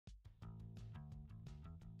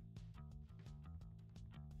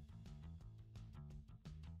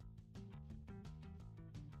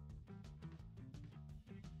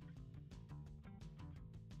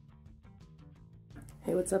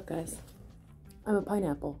Hey, what's up, guys? I'm a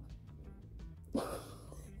pineapple.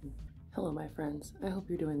 Hello, my friends. I hope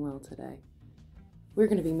you're doing well today. We're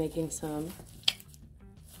going to be making some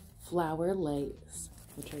flower lace,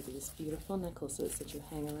 which are these beautiful necklaces that you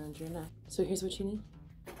hang around your neck. So here's what you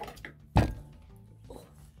need.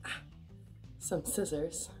 Some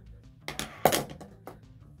scissors,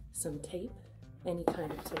 some tape, any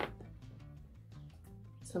kind of tape,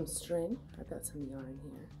 some string. I've got some yarn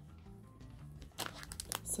here.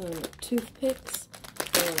 Some toothpicks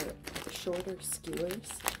or shorter skewers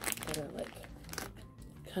that are like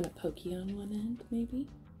kind of pokey on one end, maybe.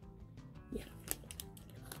 Yeah.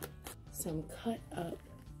 Some cut up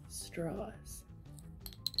straws,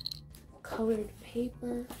 colored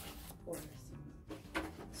paper or some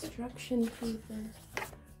construction paper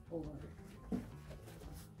or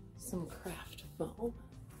some craft foam.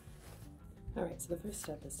 All right, so the first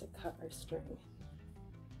step is to cut our string.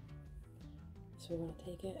 So we want to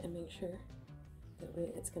take it and make sure that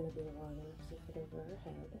it's going to be long enough to fit over our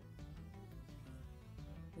head.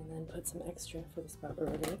 And then put some extra for the spot where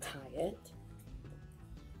we're going to tie it.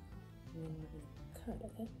 And then we're going to cut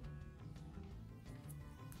it.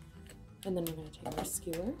 And then we're going to take our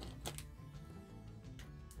skewer. And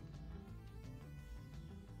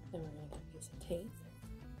we're going to get a piece of tape.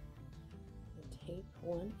 And tape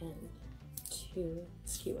one end to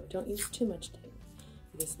skewer. Don't use too much tape,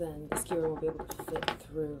 because then the skewer will be able to fit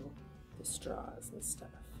through the straws and stuff.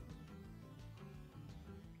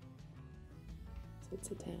 So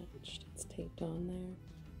it's attached, it's taped on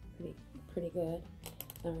there, pretty good.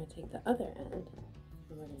 Now we're going to take the other end and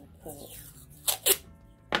we're going to put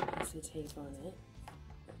a piece of tape on it,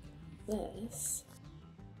 like this,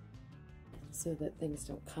 so that things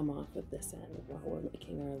don't come off of this end while we're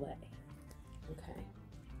making our lay. Okay.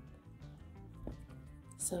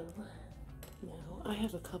 So now I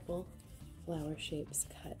have a couple flower shapes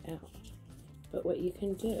cut out, but what you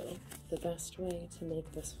can do, the best way to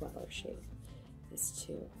make this flower shape is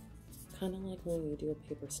to, kind of like when you do a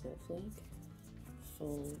paper snowflake,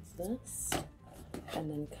 fold this and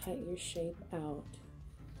then cut your shape out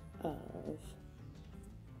of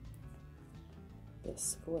the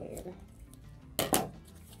square. And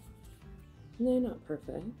they're not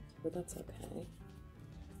perfect, but that's okay.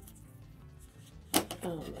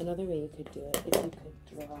 Another way you could do it is you could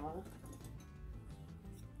draw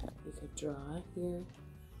your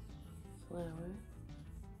flower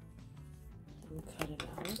and cut it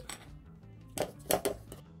out.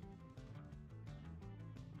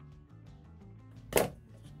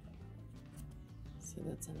 So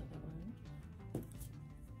that's another one.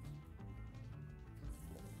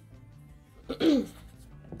 I'm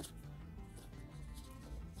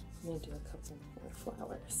going to do a couple more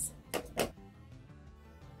flowers.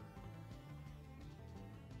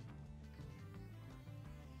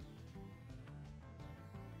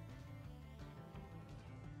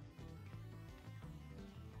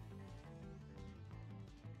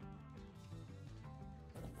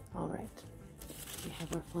 All right, we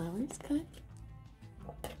have our flowers cut,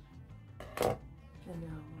 and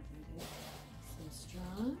now we're going to get some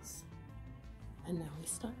straws, and now we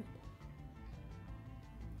start.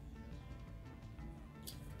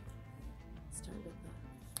 Start with that.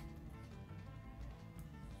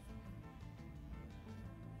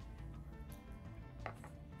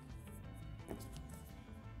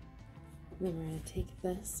 Then we're going to take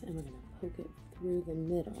this and we're going to poke it through the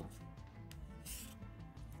middle.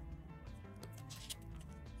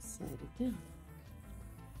 Slide it down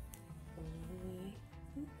all the way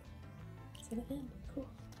to the end. Cool.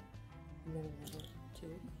 And then another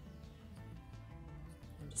two.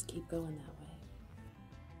 And just keep going that way.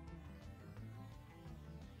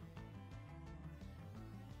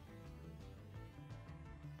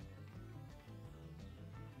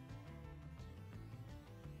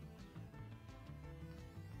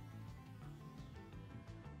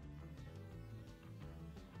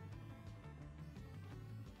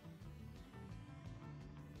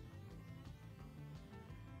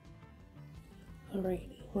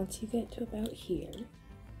 Alrighty, once you get to about here,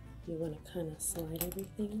 you want to kind of slide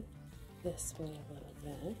everything this way a little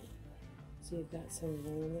bit. So you've got some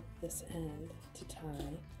room at this end to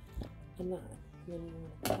tie a knot. And then you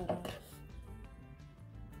want to cut off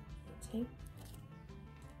the tape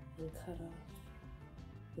and cut off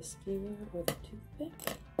the skewer or the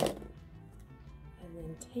toothpick. And then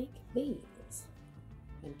take these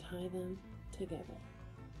and tie them together,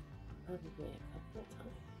 probably a couple of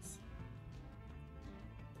times.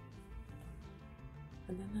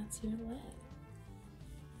 And then that's your leg.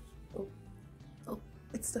 Oh,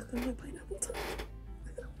 it's stuck on my pineapple tongue.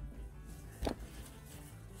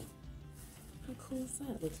 How cool. There's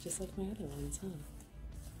that. Looks just like my other ones, huh?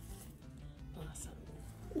 Awesome.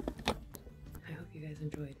 I hope you guys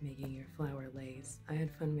enjoyed making your flower lace. I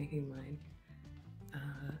had fun making mine.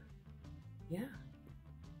 Yeah.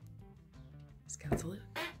 Scout salute.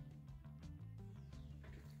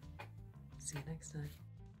 See you next time.